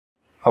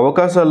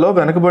అవకాశాల్లో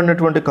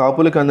వెనకబడినటువంటి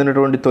కాపులకు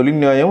అందినటువంటి తొలి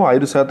న్యాయం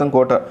 5%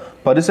 కోట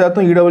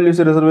 10%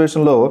 ఈడబ్ల్యూసీ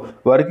రిజర్వేషన్లో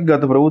వారికి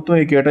గత ప్రభుత్వం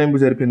ఈ కేటాయింపు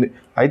జరిపింది.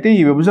 అయితే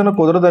ఈ విభజన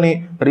కుదరదని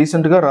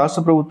రీసెంట్గా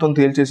రాష్ట్ర ప్రభుత్వం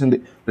తేల్చేసింది.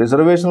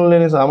 రిజర్వేషన్లు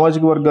లేని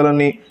సామాజిక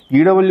వర్గాలన్నీ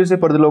ఈడబ్ల్యూసీ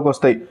పరిధిలోకి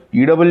వస్తాయి.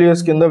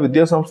 ఈడబ్ల్యూఎస్ కింద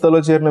విద్యా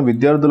సంస్థలో చేరిన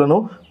విద్యార్థులను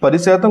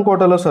 10%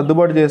 కోటాలో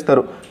సర్దుబాటు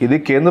చేస్తారు. ఇది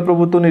కేంద్ర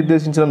ప్రభుత్వం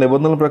నిర్దేశించిన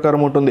నిబంధనల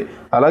ప్రకారం ఉంటుంది.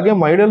 అలాగే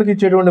మహిళలకు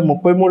ఇచ్చేటువంటి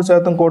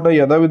 33% కోట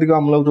యథావిధిగా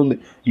అమలవుతుంది.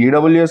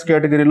 ఈడబ్ల్యూఎస్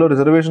కేటగిరీలో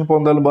రిజర్వేషన్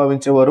పొందాలని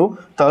భావించేవారు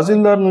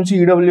తహసీల్దార్ నుంచి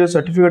ఈడబ్ల్యూఎస్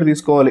సర్టిఫికేట్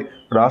తీసుకోవాలి.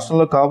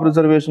 రాష్ట్రంలో కాపు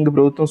రిజర్వేషన్కి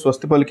ప్రభుత్వం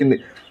స్వస్తి పలికింది.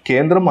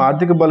 కేంద్రం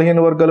ఆర్థిక బలహీన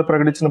వర్గాలు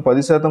ప్రకటించిన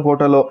 10%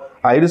 కోటాలో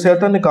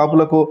 5%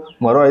 కాపులకు,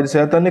 మరో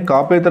 5%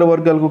 కాపేతర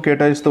వర్గాలకు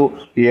కేటాయిస్తూ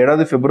ఈ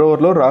ఏడాది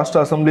ఫిబ్రవరిలో రాష్ట్ర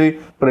అసెంబ్లీ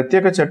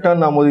ప్రత్యేక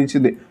చట్టాన్ని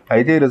ఆమోదించింది.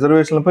 అయితే ఈ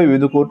రిజర్వేషన్లపై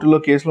వివిధ కోర్టుల్లో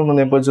కేసులు ఉన్న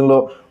నేపథ్యంలో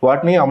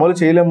వాటిని అమలు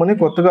చేయలేమని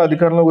కొత్తగా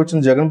అధికారంలోకి వచ్చిన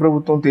జగన్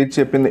ప్రభుత్వం తేల్చి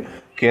చెప్పింది.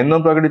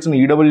 కేంద్రం ప్రకటించిన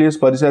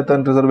ఈడబ్ల్యూఎస్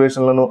 10%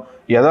 రిజర్వేషన్లను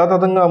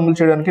యథాతథంగా అమలు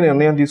చేయడానికి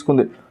నిర్ణయం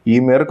తీసుకుంది. ఈ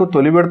మేరకు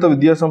తొలి విడత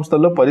విద్యా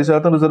సంస్థల్లో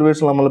 10%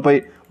 రిజర్వేషన్ల అమలుపై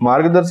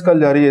మార్గదర్శకాలు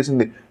జారీ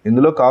చేసింది.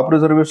 ఇందులో కాపు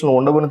రిజర్వేషన్లు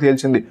ఉండవని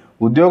తేల్చింది.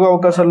 ఉద్యోగ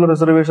అవకాశాల్లో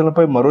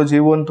రిజర్వేషన్లపై మరో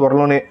జీవోని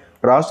త్వరలోనే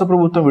రాష్ట్ర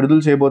ప్రభుత్వం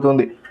విడుదల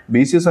చేయబోతోంది.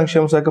 బీసీ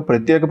సంక్షేమ శాఖ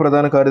ప్రత్యేక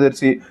ప్రధాన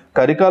కార్యదర్శి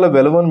కరికాల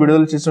వెలవన్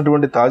విడుదల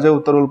చేసినటువంటి తాజా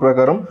ఉత్తర్వుల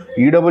ప్రకారం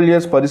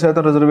ఈడబ్ల్యూఎస్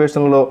 10%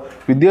 రిజర్వేషన్లలో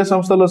విద్యా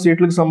సంస్థల్లో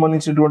సీట్లకు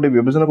సంబంధించినటువంటి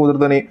విభజన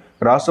కుదరదని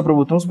రాష్ట్ర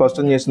ప్రభుత్వం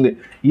స్పష్టం చేసింది.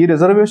 ఈ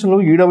రిజర్వేషన్లు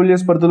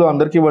ఈడబ్ల్యూఎస్ పరిధిలో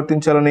అందరికీ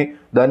వర్తించాలని,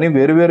 దాన్ని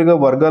వేరువేరుగా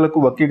వర్గాలకు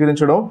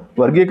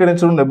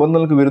వర్గీకరించడం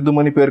నిబంధనలకు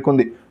విరుద్ధమని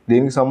పేర్కొంది.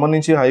 దీనికి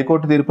సంబంధించి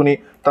హైకోర్టు తీర్పుని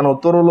తన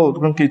ఉత్తర్వుల్లో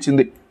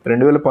ఉటంకించింది.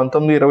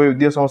 2019-20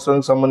 విద్యా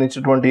సంవత్సరానికి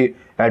సంబంధించినటువంటి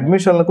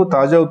అడ్మిషన్లకు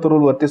తాజా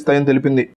ఉత్తర్వులు వర్తిస్తాయని తెలిపింది.